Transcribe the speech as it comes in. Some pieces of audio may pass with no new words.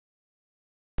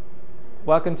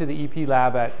Welcome to the EP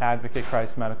lab at Advocate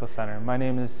Christ Medical Center. My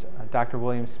name is Dr.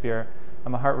 William Spear.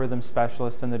 I'm a heart rhythm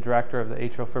specialist and the director of the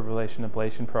Atrial-Fibulation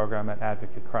Ablation program at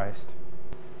Advocate Christ.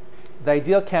 The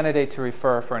ideal candidate to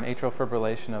refer for an atrial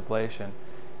fibrillation ablation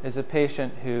is a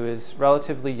patient who is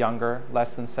relatively younger,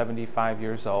 less than 75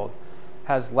 years old,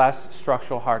 has less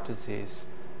structural heart disease,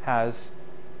 has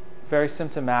very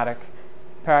symptomatic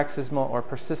paroxysmal or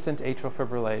persistent atrial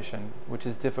fibrillation, which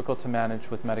is difficult to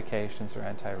manage with medications or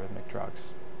antiarrhythmic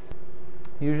drugs.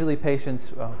 Usually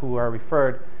patients who are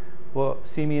referred will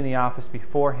see me in the office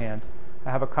beforehand.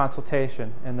 I have a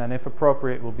consultation, and then if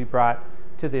appropriate will be brought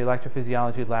to the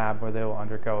electrophysiology lab where they will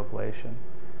undergo ablation.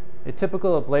 A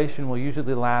typical ablation will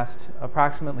usually last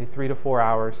approximately 3 to 4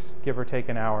 hours, give or take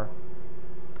an hour,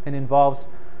 and involves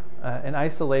an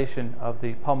isolation of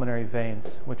the pulmonary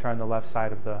veins, which are on the left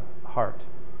side of the heart.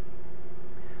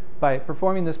 By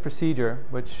performing this procedure,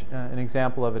 which an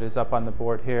example of it is up on the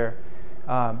board here,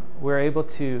 we're able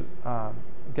to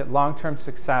get long-term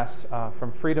success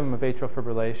from freedom of atrial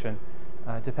fibrillation,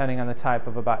 depending on the type,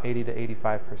 of about 80 to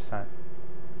 85%.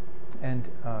 And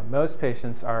most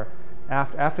patients are,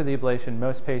 after the ablation,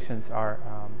 most patients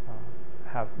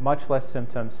have much less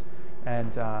symptoms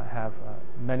and have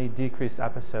many decreased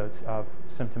episodes of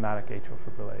symptomatic atrial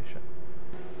fibrillation.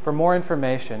 For more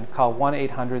information, call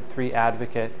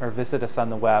 1-800-3-ADVOCATE or visit us on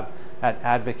the web at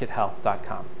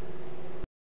advocatehealth.com.